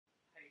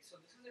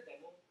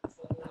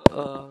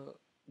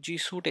G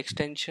Suite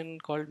extension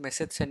called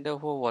Message Sender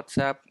for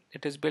WhatsApp.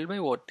 It is built by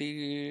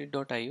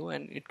Wati.io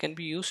and it can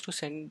be used to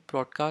send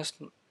broadcast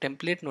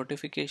template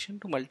notification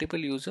to multiple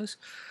users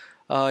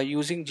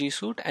using G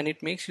Suite, and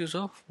it makes use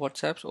of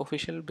WhatsApp's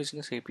official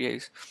business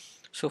APIs.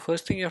 So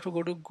first thing you have to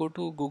go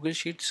to Google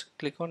Sheets,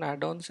 click on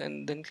add-ons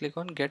and then click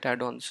on get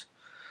add-ons.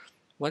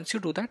 Once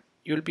you do that,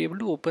 you'll be able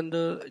to open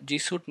the G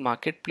Suite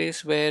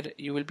marketplace where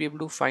you will be able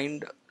to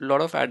find a lot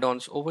of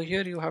add-ons. Over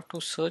here you have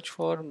to search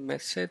for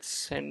Message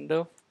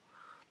Sender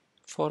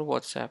for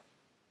WhatsApp.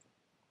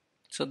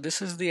 So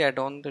this is the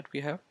add-on that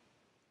we have.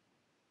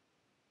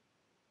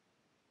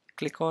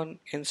 Click on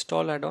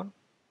install add-on,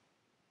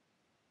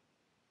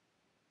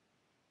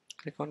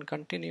 click on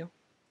continue.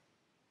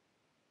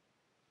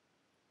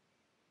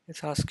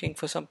 It's asking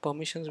for some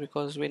permissions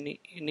because we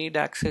need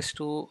access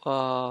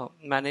to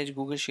manage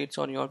Google Sheets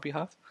on your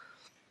behalf.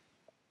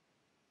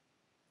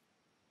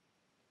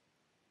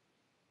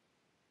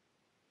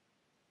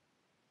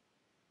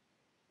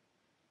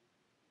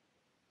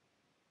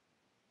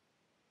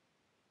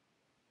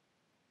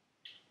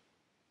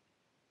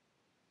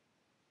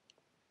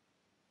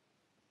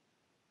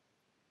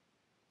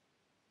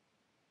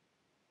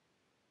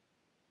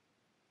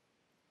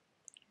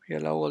 We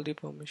allow all the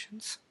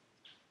permissions.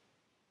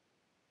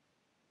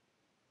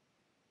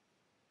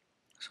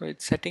 So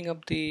it's setting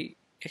up the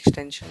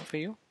extension for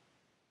you.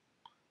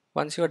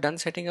 Once you are done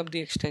setting up the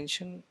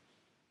extension,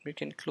 we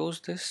can close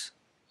this.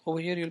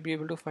 Over here you'll be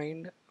able to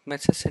find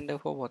message sender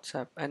for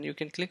WhatsApp, and you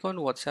can click on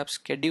WhatsApp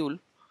schedule.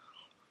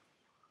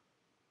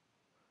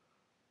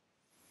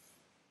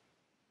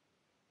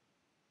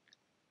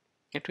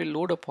 It will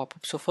load a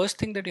pop-up. So first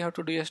thing that you have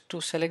to do is to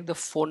select the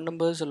phone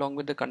numbers along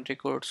with the country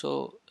code.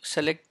 So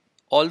select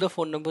all the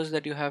phone numbers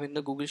that you have in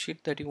the Google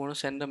Sheet that you want to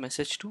send the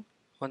message to.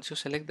 Once you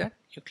select that,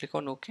 you click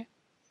on OK.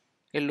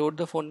 It'll load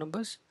the phone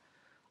numbers.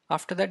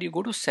 After that, you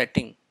go to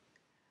setting.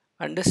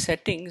 Under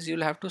settings,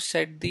 you'll have to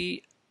set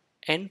the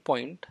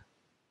endpoint,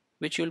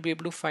 which you'll be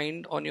able to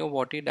find on your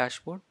Wati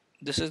dashboard.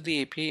 This is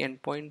the API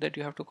endpoint that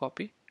you have to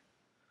copy.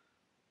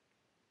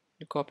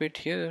 You copy it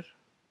here.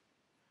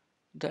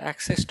 The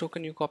access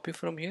token you copy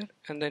from here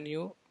and then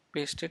you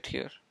paste it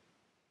here.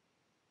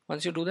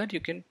 Once you do that,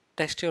 you can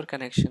test your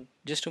connection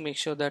just to make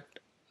sure that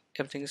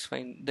everything is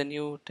fine. Then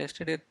you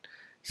tested it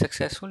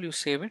successful, you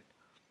save it,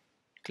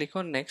 click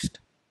on next.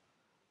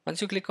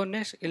 Once you click on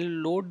next, it'll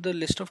load the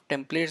list of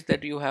templates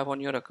that you have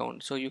on your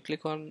account. So you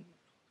click on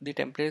the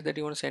templates that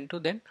you want to send to,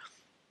 then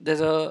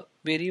there's a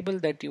variable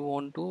that you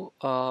want to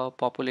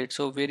populate.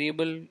 So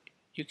variable,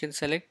 you can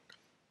select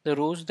the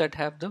rows that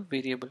have the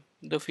variable,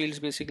 the fields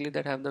basically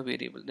that have the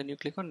variable. Then you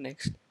click on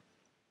next.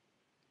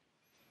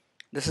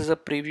 This is a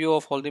preview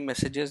of all the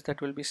messages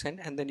that will be sent,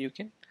 and then you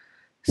can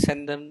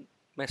send them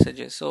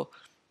messages. So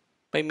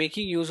by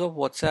making use of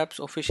WhatsApp's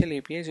official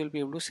APIs, you'll be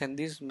able to send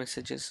these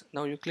messages.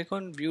 Now you click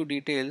on view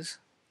details.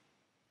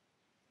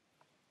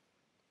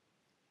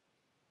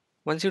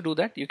 Once you do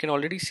that, you can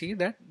already see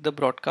that the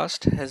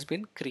broadcast has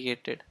been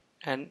created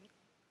and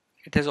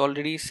it has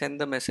already sent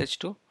the message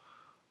to,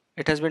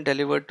 it has been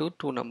delivered to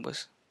two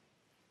numbers.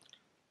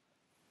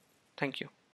 Thank you.